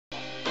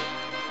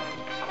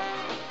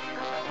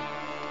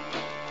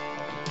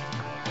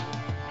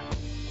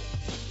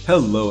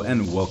Hello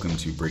and welcome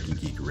to Breaking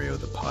Geek Radio,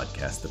 the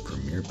podcast, the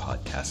premier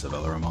podcast of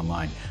LRM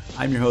Online.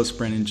 I'm your host,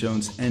 Brandon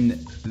Jones, and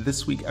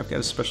this week I've got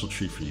a special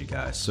treat for you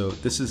guys. So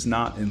this is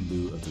not in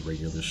lieu of the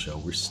regular show.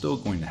 We're still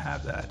going to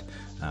have that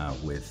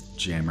with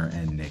Jammer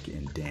and Nick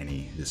and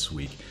Danny this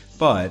week.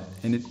 But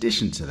in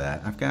addition to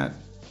that, I've got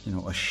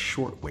a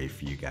shortwave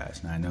for you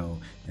guys. Now I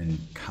know in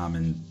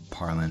common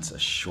parlance, a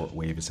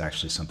shortwave is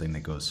actually something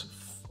that goes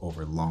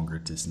over longer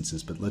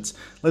distances, but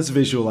let's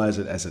visualize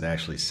it as it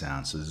actually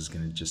sounds. So this is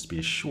going to just be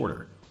a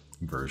shorter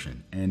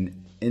version.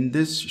 And in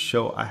this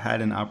show, I had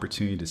an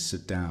opportunity to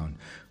sit down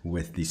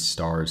with the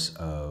stars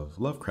of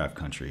Lovecraft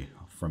Country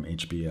from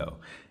HBO.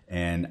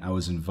 And I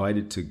was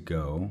invited to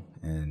go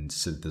and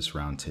sit at this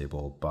round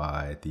table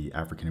by the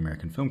African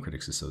American Film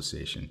Critics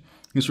Association.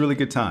 It was a really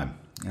good time.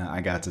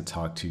 I got to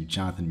talk to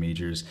Jonathan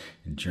Majors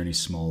and Jurnee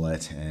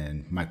Smollett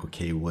and Michael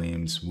K.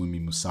 Williams,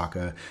 Wunmi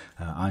Mosaku,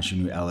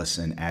 Aunjanue, Ellis,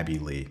 and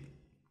Abbey.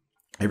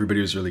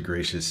 Everybody was really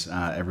gracious.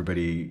 I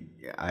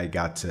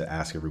got to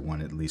ask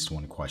everyone at least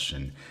one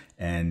question,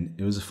 and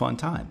it was a fun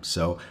time.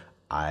 So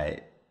I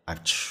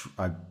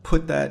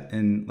put that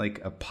in like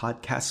a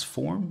podcast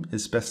form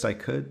as best I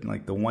could,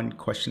 like the one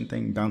question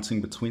thing bouncing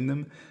between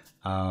them.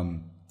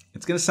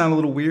 It's going to sound a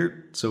little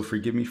weird, so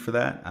forgive me for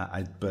that.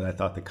 But I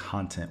thought the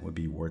content would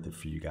be worth it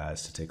for you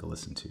guys to take a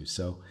listen to.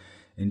 So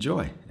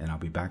enjoy, and I'll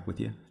be back with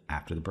you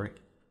after the break.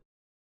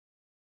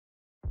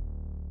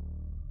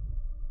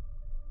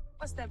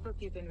 What's that book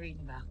you've been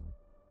reading about?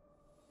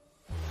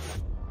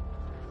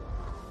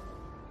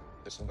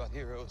 It's about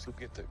heroes who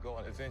get to go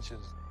on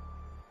adventures,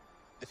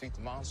 defeat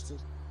the monsters,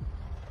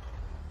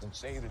 and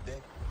save the day.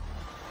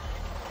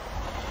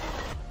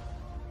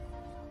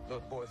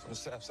 Little boy from the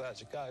south side of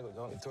Chicago,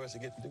 the only tourist to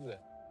get to do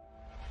that.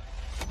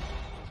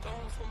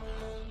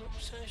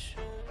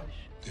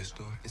 This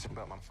story is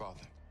about my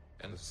father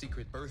and the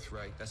secret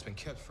birthright that's been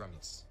kept from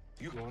us.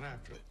 You going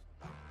after it?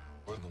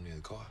 We're gonna need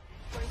a car.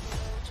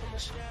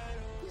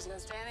 Who's gonna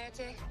stand there,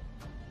 Jake?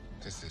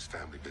 This is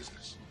family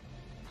business,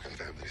 and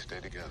families stay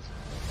together.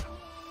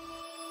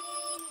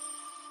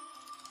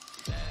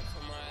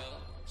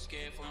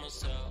 Scared for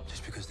myself.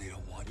 Just because they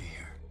don't want you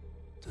here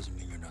doesn't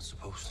mean you're not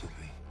supposed to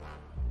be.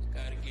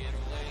 Gotta get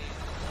away.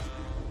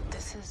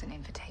 This is an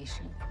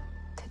invitation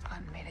to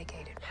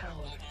unmitigated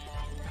power.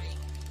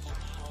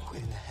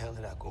 Where in the hell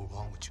did I go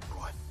wrong with you,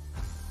 boy?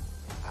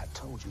 I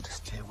told you to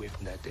stay away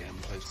from that damn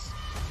place.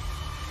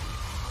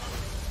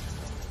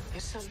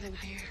 There's something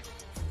here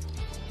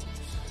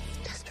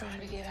that's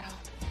trying to get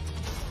out.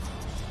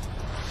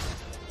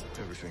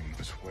 Everything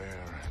is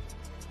where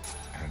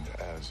and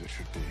as it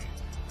should be.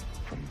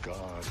 From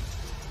God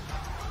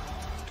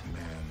to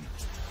man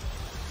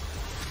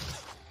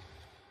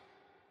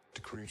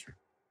to creature.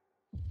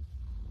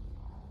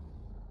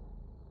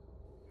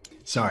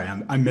 Sorry,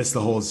 I missed the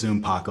whole Zoom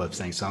apocalypse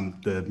thing, so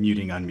I'm the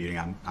muting,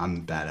 unmuting.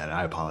 I'm bad at it.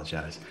 I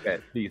apologize.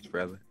 Peace,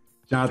 brother.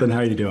 Jonathan, how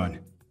are you doing?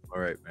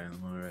 All right, man.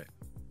 I'm all right.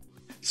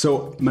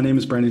 So my name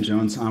is Brandon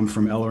Jones. I'm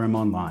from LRM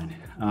Online.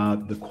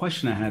 The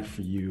question I had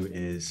for you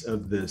is,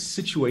 of the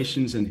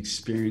situations and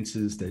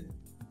experiences that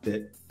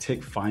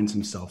Tick finds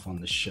himself on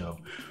the show,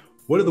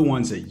 what are the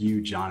ones that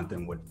you,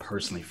 Jonathan, would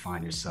personally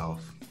find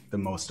yourself the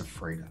most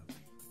afraid of?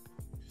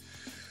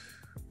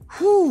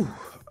 Whew.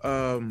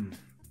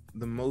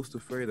 The most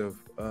afraid of,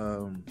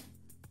 I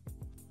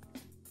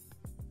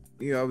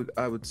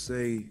would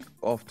say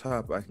off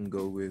top, I can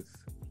go with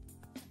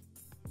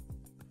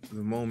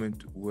the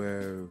moment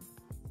where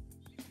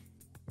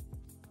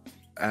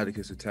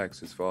Atticus attacks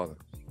his father.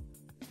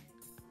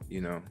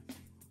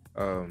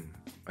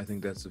 I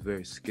think that's a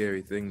very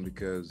scary thing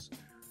because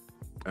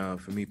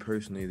for me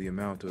personally, the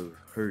amount of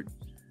hurt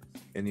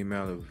and the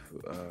amount of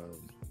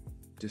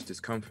just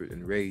discomfort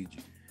and rage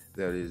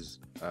that is,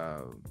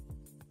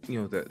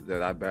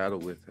 that I battle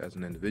with as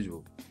an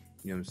individual,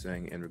 you know what I'm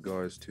saying, in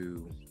regards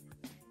to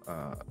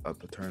a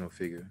paternal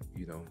figure,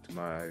 to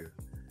my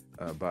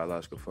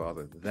biological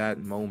father. That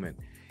moment,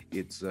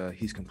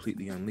 he's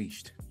completely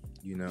unleashed,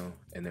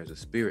 and there's a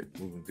spirit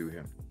moving through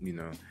him,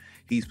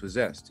 He's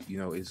possessed,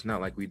 it's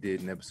not like we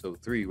did in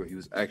episode 3 where he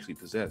was actually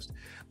possessed,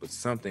 but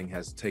something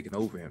has taken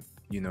over him,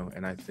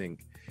 and I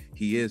think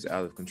he is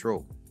out of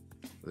control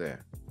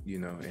there,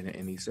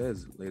 and he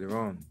says later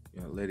on,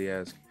 lady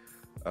asks,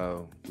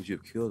 would you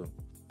have killed him?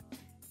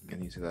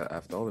 And he said,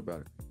 I've thought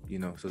about it,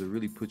 so to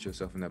really put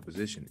yourself in that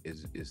position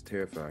is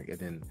terrifying. And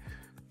then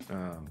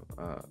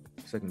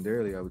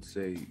secondarily, I would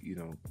say,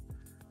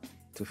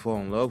 to fall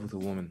in love with a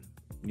woman,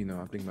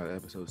 I'm thinking about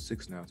episode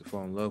 6 now, to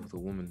fall in love with a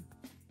woman,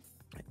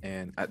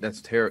 and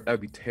that'd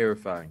be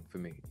terrifying for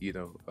me, it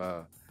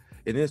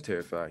is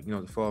terrifying,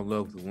 to fall in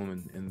love with a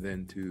woman and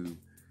then to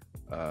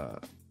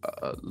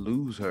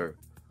lose her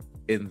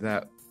in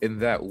that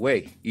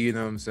way, what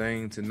I'm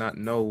saying, to not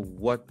know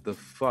what the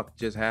fuck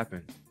just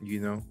happened,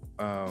 and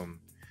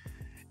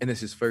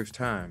it's his first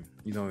time,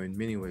 in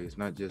many ways,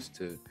 not just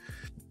to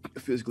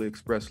physically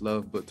express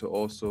love, but to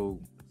also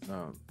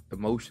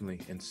emotionally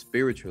and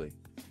spiritually,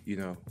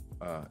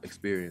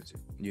 experience it,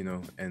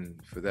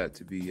 and for that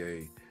to be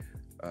a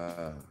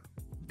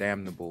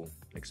damnable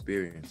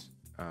experience,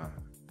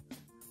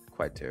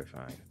 quite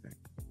terrifying, I think.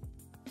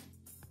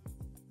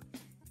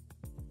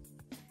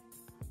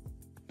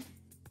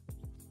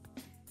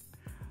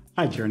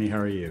 Hi, Jurnee. How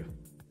are you?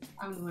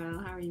 I'm well.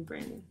 How are you,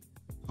 Brandon?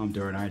 I'm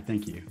doing all right,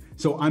 thank you.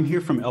 So I'm here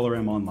from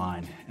LRM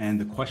Online, and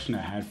the question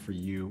I had for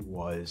you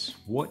was,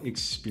 what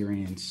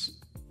experience,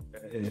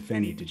 if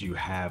any, did you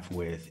have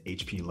with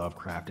H.P.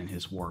 Lovecraft and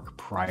his work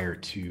prior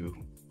to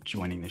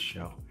joining the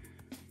show?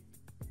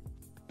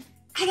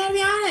 I gotta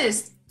be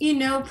honest,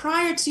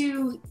 prior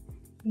to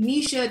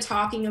Nisha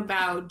talking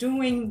about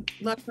doing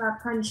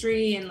Lovecraft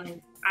Country, and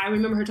like, I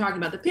remember her talking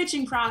about the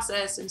pitching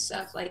process and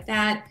stuff like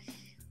that,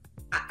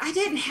 I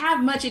didn't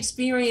have much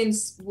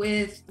experience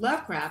with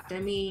Lovecraft. I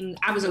mean,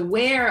 I was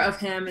aware of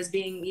him as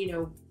being,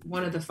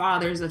 one of the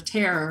fathers of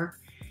terror.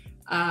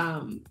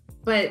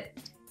 But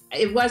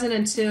it wasn't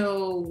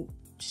until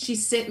she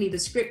sent me the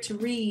script to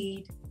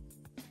read.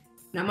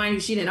 Now, mind you,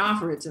 she didn't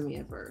offer it to me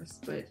at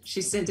first, but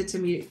she sent it to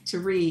me to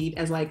read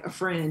as like a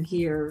friend.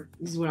 Here,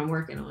 this is what I'm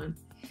working on.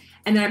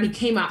 And then I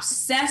became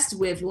obsessed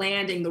with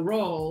landing the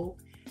role,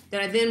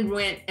 that I then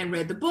went and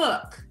read the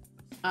book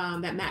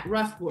that Matt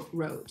Ruff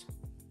wrote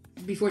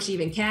before she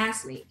even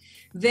cast me.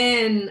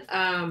 Then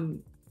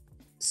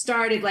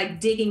started like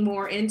digging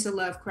more into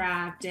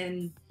Lovecraft.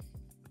 And,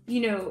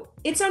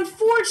 it's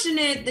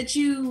unfortunate that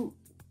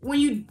when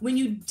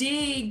you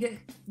dig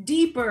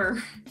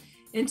deeper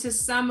into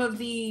some of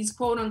these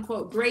quote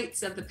unquote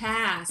greats of the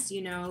past,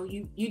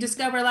 you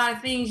discover a lot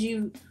of things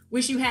you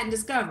wish you hadn't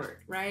discovered,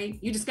 right?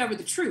 You discover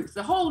the truth,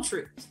 the whole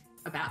truth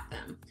about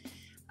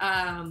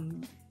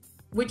them,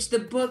 which the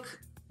book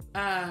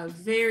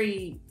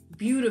very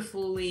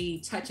beautifully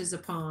touches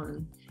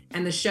upon,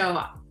 and the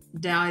show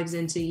dives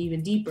into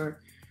even deeper,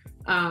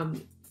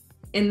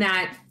 in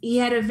that he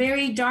had a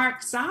very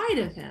dark side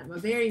of him, a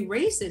very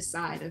racist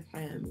side of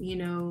him,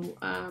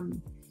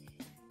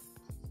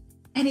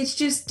 and it's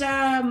just,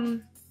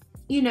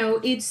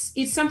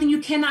 it's something you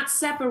cannot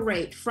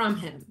separate from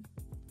him.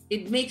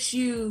 It makes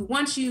you,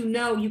 once you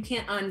know, you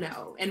can't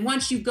unknow. And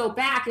once you go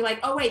back, you're like,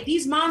 oh wait,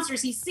 these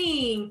monsters he's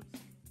seeing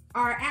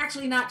are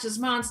actually not just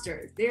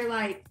monsters. They're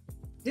like,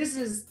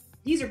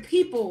 these are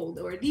people,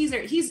 or he's,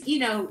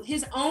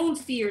 his own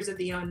fears of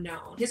the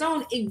unknown, his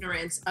own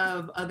ignorance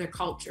of other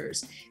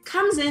cultures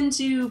comes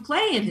into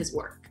play in his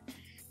work.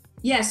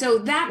 Yeah, so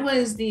that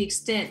was the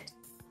extent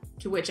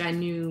to which I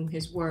knew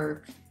his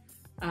work.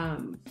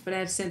 But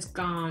I've since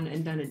gone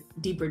and done a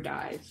deeper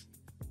dive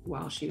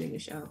while shooting the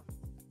show.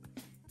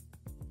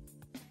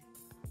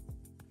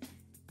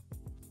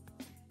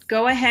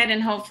 Go ahead,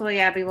 and hopefully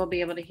Abbey will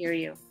be able to hear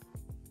you.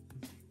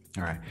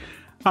 All right.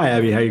 Hi,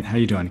 Abbey. How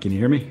you doing? Can you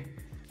hear me?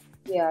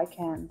 Yeah, I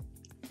can.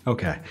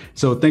 Okay.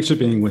 So thanks for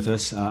being with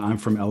us. I'm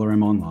from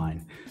LRM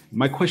Online.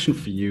 My question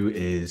for you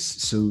is,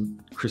 so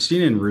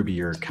Christina and Ruby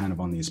are kind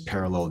of on these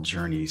parallel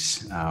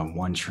journeys,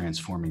 one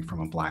transforming from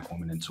a Black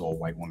woman into a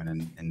white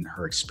woman, and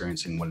her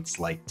experiencing what it's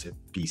like to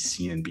be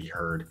seen and be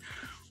heard.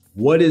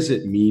 What does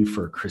it mean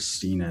for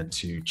Christina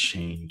to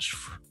change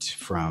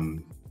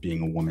from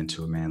being a woman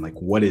to a man? Like,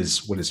 what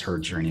is her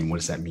journey, and what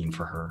does that mean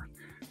for her?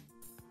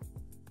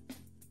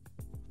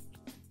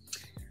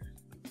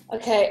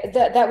 Okay,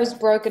 that was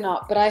broken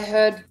up, but I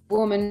heard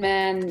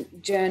woman-man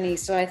journey,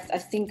 so I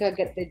think I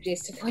get the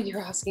gist of what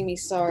you're asking me.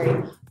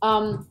 Sorry.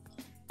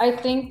 I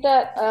think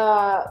that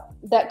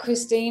that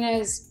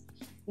Christina's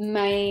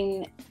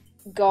main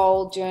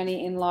goal,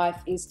 journey in life,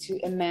 is to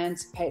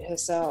emancipate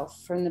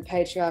herself from the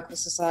patriarchal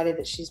society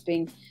that she's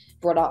being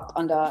brought up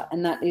under,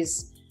 and that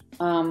is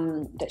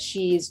that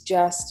she is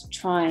just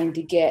trying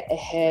to get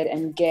ahead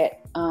and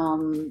get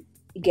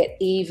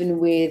even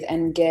with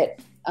and get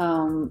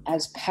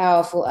as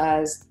powerful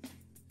as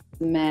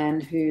the man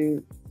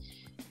who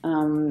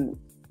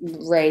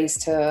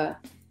raised her.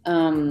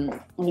 I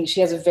think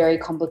she has a very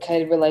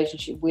complicated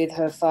relationship with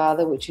her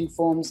father, which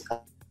informs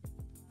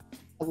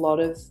a lot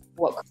of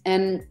what.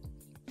 And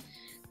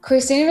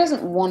Christina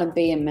doesn't want to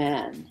be a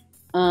man.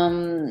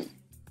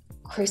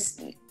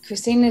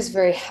 Christina is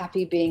very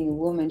happy being a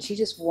woman. She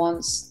just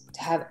wants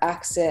to have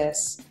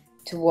access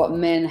to what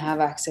men have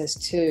access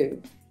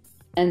to.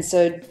 And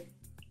so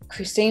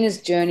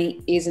Christina's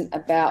journey isn't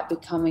about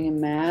becoming a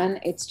man.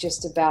 It's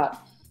just about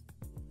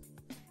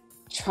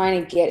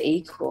trying to get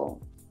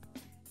equal.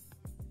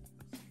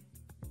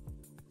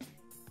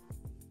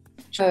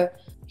 So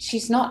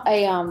she's not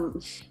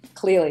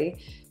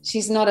clearly,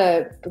 she's not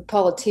a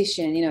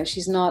politician,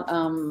 she's not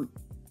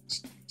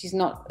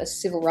a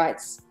civil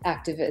rights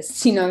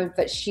activist,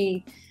 but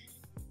she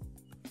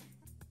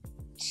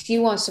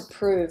wants to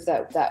prove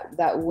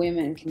that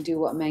women can do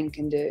what men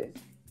can do.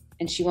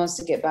 And she wants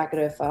to get back at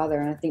her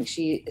father. And I think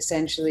she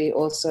essentially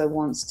also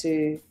wants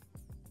to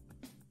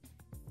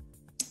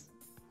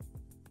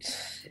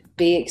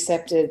be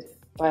accepted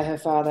by her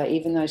father,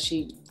 even though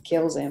she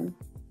kills him.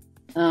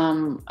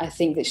 I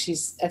think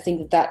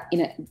that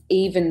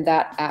even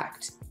that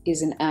act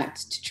is an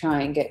act to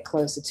try and get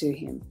closer to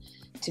him,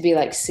 to be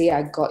like, see,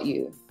 I got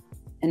you,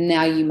 and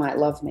now you might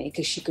love me,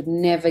 because she could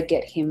never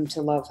get him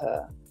to love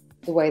her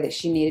the way that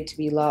she needed to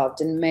be loved.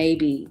 And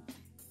maybe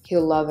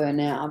he'll love her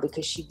now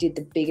because she did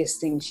the biggest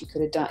thing she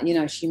could have done. You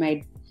know, she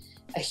made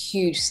a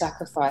huge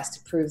sacrifice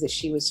to prove that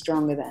she was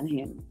stronger than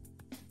him.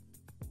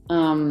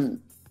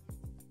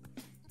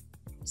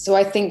 So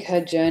I think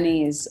her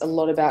journey is a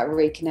lot about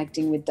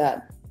reconnecting with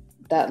that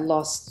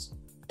lost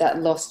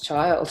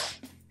child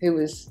who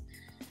was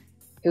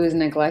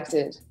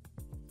neglected.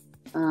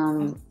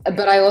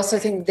 But I also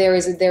think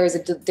there's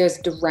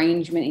a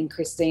derangement in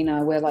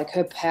Christina where like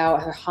her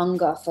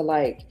hunger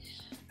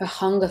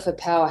for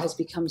power has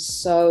become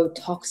so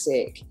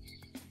toxic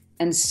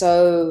and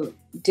so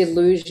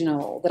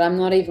delusional that I'm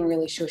not even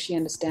really sure she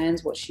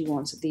understands what she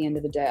wants at the end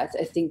of the day.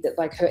 I think that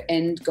like her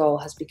end goal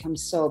has become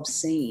so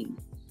obscene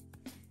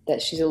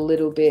that she's a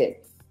little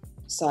bit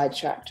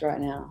sidetracked right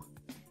now.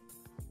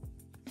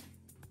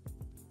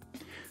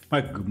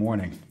 Mike, good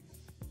morning.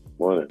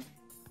 Morning.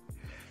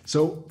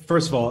 So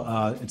first of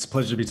all, it's a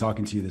pleasure to be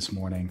talking to you this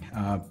morning.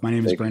 My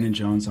name is Brandon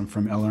Jones. I'm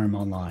from LRM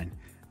Online.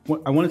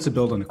 I wanted to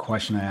build on a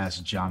question I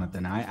asked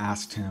Jonathan. I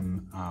asked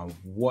him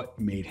what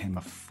made him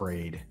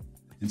afraid.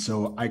 And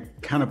so I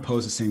kind of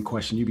posed the same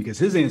question to you because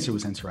his answer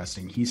was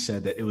interesting. He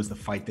said that it was the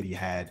fight that he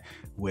had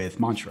with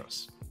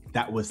Montrose.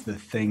 That was the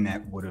thing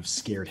that would have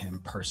scared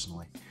him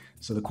personally.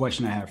 So the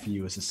question I have for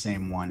you is the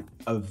same one.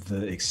 Of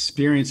the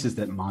experiences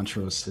that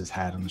Montrose has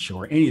had on the show,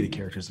 or any of the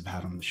characters have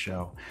had on the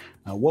show,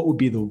 what would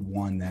be the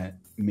one that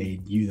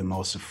made you the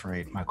most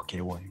afraid, Michael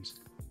K. Williams?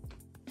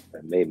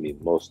 That made me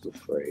most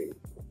afraid.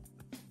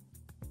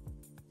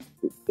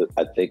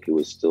 I think it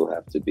would still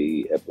have to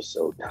be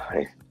episode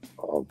 9.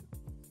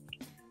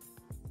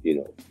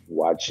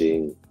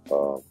 Watching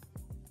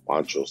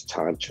Montrose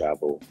time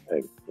travel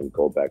and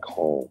go back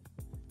home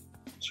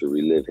to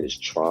relive his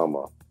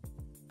trauma.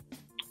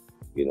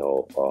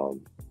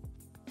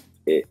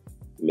 It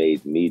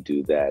made me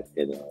do that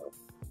in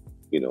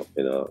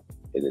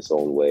its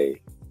own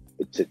way.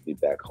 It took me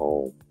back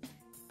home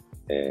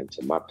and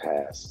to my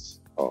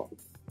past,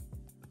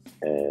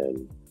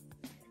 and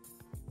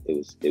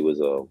it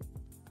was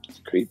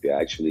creepy. I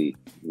actually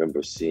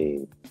remember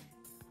seeing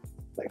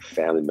like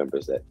family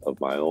members of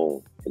my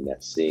own in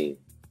that scene.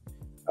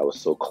 I was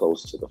so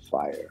close to the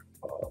fire.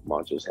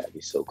 Montrose had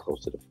me so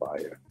close to the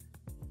fire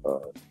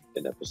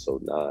in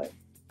episode 9.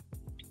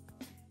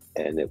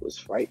 And it was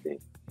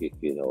frightening, it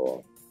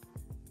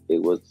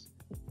was,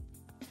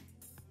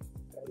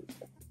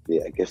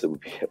 I guess it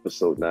would be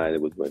episode 9.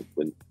 It was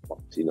when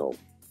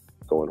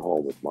going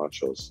home with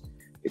Montrose,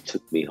 it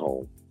took me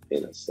home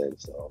in a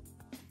sense of,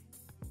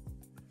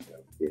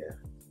 yeah.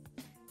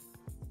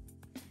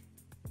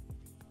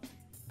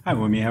 Hi,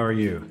 Wunmi, how are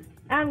you?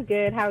 I'm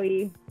good, how are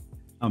you?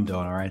 I'm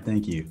doing all right,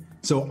 thank you.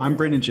 So I'm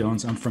Brandon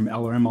Jones, I'm from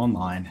LRM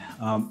Online.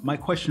 My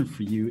question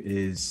for you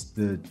is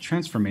the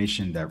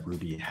transformation that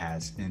Rudy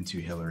has into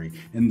Hillary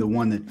and the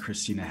one that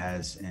Christina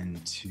has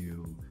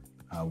into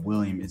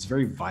William, it's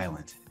very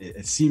violent.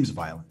 It seems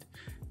violent.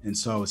 And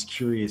so I was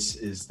curious,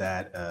 is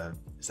that a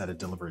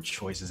deliberate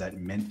choice? Is that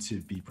meant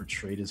to be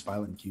portrayed as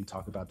violent? Can you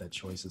talk about that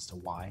choice as to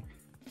why?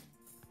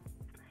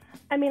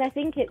 I mean, I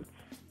think it's,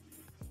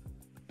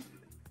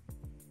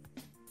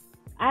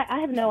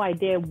 I have no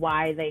idea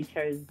why they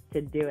chose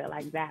to do it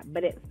like that,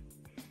 but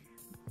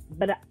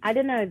I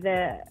don't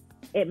know,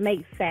 it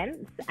makes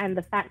sense. And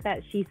the fact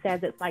that she says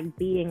it's like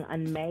being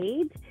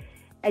unmade,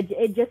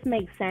 it just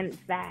makes sense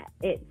that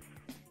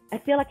I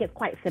feel like it's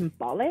quite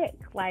symbolic.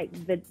 Like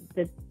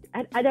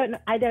I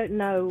don't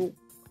know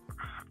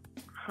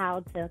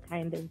how to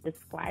kind of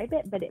describe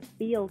it, but it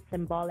feels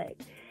symbolic,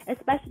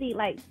 especially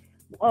like,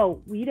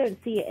 oh, you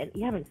don't see it,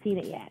 you haven't seen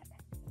it yet.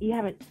 You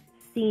haven't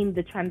seen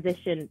the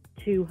transition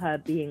to her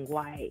being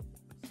white.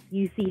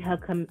 You see her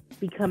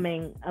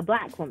becoming a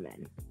Black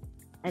woman,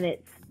 and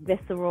it's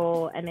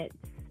visceral and it's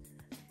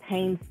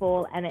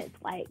painful and it's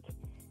like,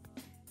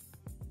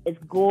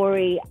 it's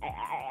gory.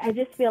 I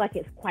just feel like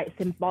it's quite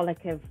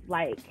symbolic of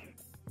like,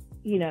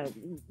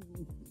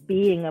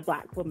 being a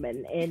Black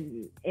woman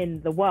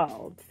in the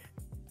world.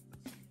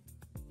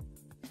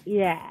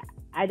 Yeah,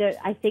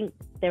 I think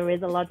there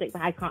is a logic,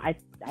 but I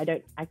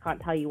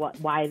can't tell you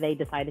why they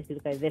decided to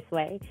go this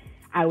way.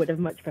 I would have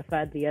much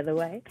preferred the other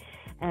way,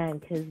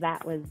 because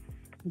that was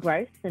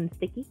gross and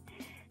sticky.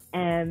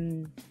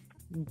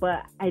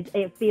 But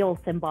it feels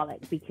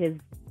symbolic because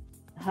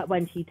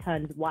when she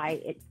turns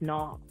white, it's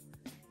not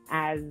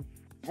as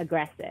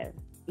aggressive.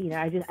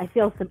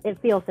 It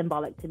feels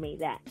symbolic to me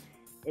that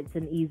it's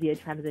an easier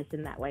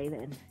transition that way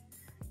than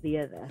the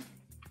other.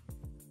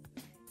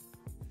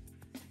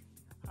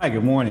 Hi,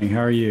 good morning.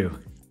 How are you?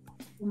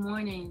 Good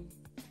morning.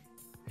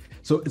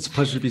 So it's a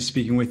pleasure to be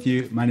speaking with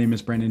you. My name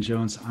is Brandon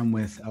Jones. I'm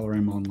with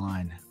LRM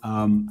Online.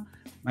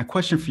 My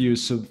question for you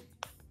is, so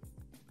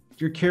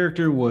your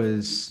character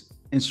was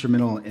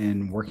instrumental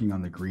in working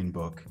on the Green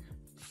Book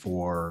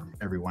for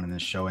everyone in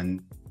this show.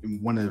 And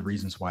one of the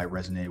reasons why it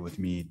resonated with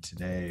me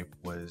today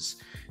was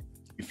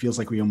it feels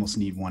like we almost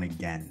need one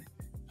again.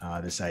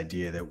 This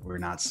idea that we're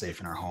not safe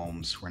in our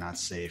homes, we're not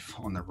safe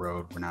on the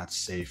road, we're not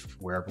safe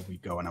wherever we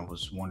go. And I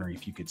was wondering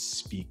if you could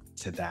speak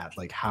to that,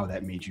 like how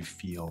that made you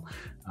feel,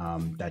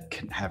 that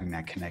having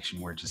that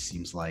connection where it just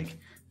seems like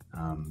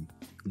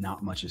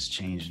not much has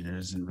changed, and there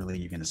isn't really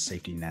even a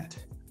safety net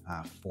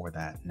for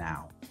that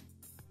now.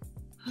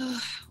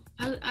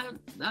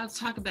 I'll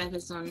talk about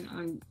this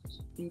in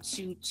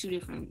two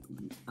different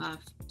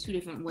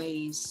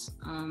ways.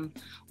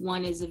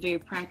 One is a very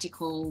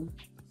practical.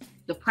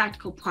 The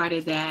practical part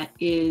of that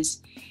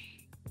is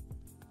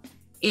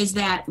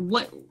that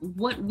what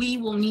we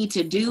will need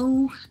to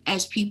do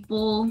as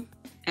people,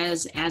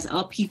 as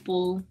a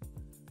people,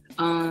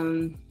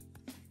 to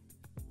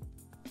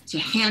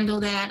handle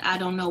that. I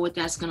don't know what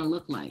that's going to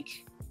look like,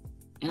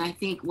 and I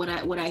think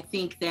I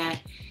think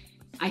that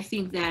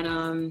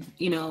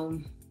you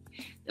know,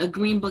 a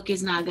green book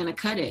is not going to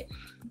cut it.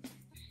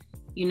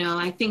 You know,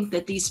 I think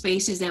that these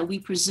spaces that we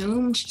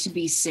presumed to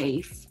be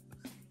safe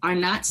are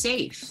not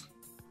safe.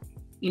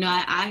 You know,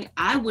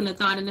 I wouldn't have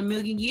thought in a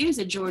million years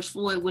that George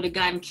Floyd would have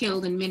gotten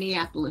killed in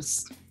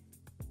Minneapolis.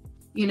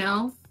 You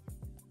know,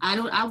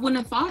 I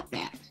wouldn't have thought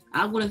that.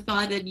 I would have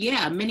thought that,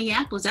 yeah,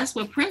 Minneapolis, that's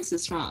where Prince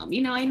is from.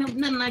 You know, ain't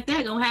nothing like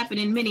that gonna happen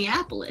in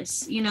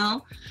Minneapolis, you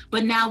know?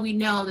 But now we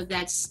know that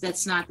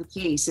that's not the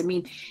case. I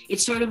mean,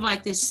 it's sort of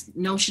like this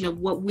notion of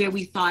where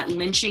we thought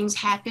lynchings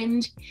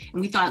happened.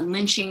 And we thought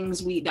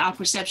our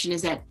perception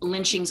is that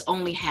lynchings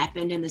only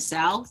happened in the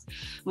South.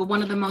 But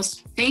one of the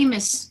most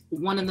famous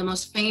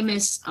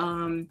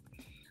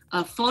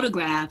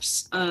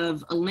photographs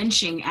of a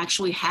lynching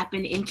actually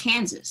happened in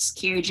Kansas.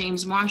 Kerry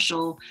James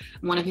Marshall,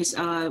 one of his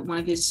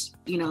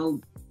you know,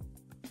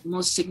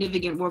 most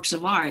significant works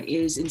of art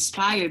is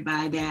inspired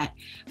by that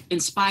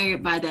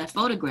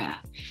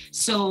photograph.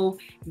 So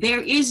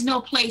there is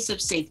no place of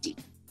safety.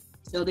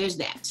 So there's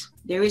that.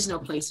 There is no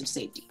place of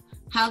safety.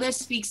 How that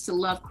speaks to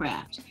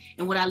Lovecraft,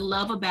 and what I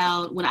love,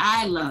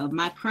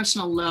 my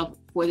personal love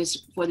for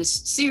this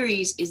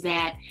series is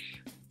that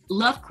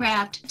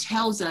Lovecraft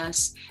tells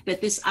us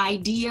that this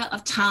idea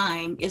of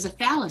time is a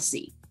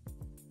fallacy,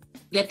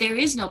 that there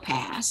is no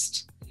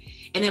past,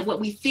 and that what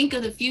we think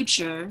of the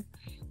future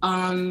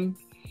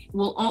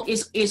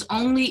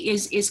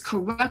is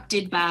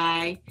corrupted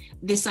by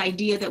this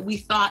idea that we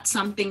thought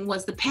something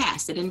was the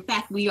past, that in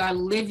fact we are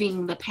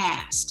living the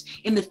past.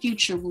 In the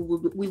future,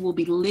 we will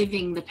be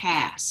living the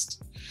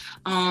past.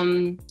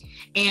 And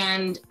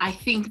I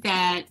think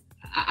that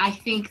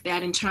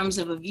in terms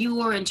of a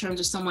viewer, in terms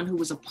of someone who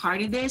was a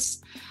part of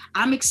this,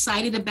 I'm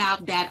excited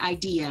about that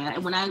idea.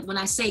 And when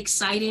I say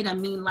excited, I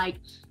mean like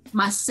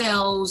my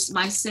cells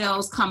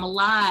come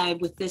alive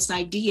with this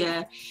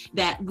idea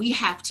that we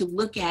have to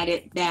look at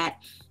it, that,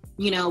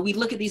 you know, we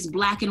look at these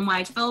black and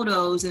white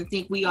photos and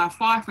think we are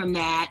far from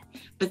that,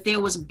 but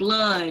there was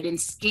blood and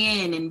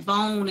skin and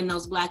bone in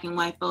those black and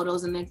white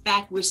photos. And in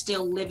fact, we're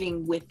still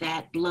living with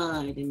that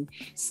blood and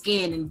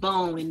skin and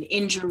bone and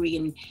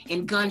injury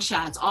and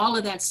gunshots, all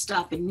of that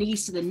stuff, and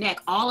knees to the neck,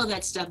 all of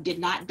that stuff did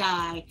not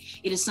die.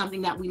 It is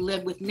something that we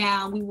live with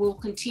now, we will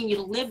continue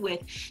to live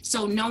with.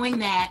 So knowing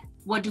that,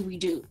 what do we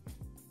do?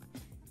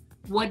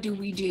 What do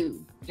we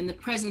do? In the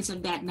presence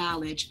of that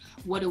knowledge,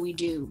 what do we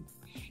do?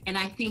 And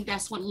I think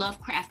that's what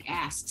Lovecraft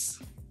asks.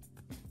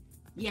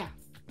 Yeah.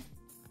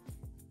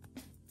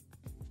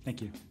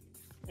 Thank you.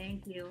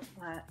 Thank you.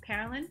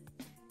 Carolyn,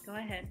 go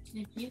ahead.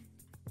 Thank you.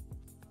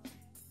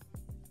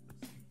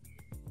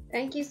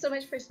 Thank you so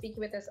much for speaking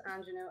with us,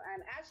 Aunjanue.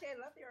 And actually, I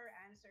love your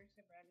answer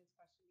to Brandon's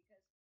question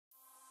because.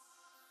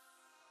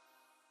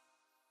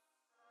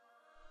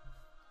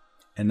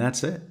 And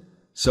that's it.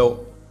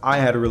 So I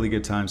had a really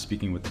good time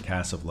speaking with the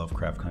cast of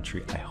Lovecraft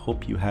Country. I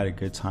hope you had a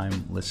good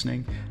time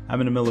listening.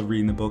 I'm in the middle of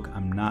reading the book.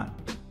 I'm not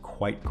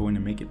quite going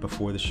to make it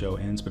before the show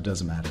ends, but it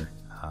doesn't matter.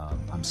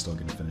 I'm still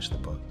going to finish the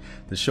book.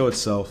 The show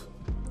itself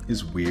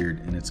is weird,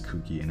 and it's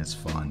kooky, and it's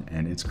fun,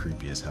 and it's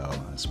creepy as hell,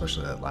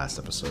 especially that last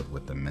episode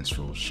with the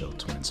minstrel show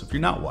twins. So if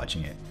you're not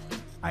watching it,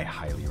 I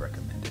highly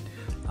recommend it.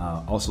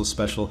 Also,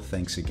 special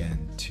thanks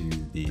again to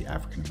the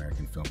African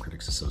American Film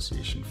Critics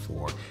Association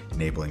for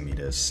enabling me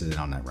to sit in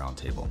on that round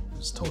table. It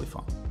was totally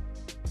fun.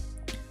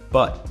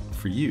 But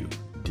for you,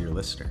 dear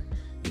listener,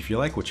 if you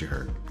like what you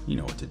heard, you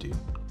know what to do.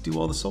 Do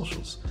all the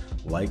socials.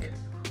 Like,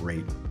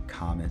 rate,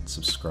 comment,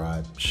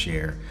 subscribe,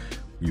 share.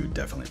 We would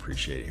definitely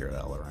appreciate it here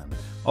at LRM.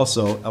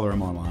 Also,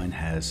 LRM Online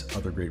has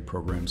other great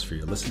programs for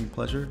your listening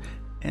pleasure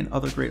and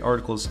other great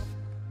articles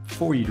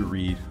for you to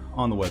read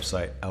on the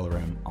website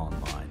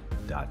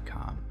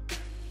lrmonline.com.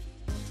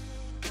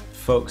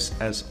 Folks,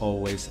 as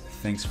always,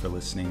 thanks for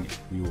listening.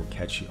 We will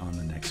catch you on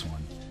the next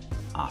one.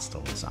 Hasta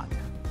lasagna.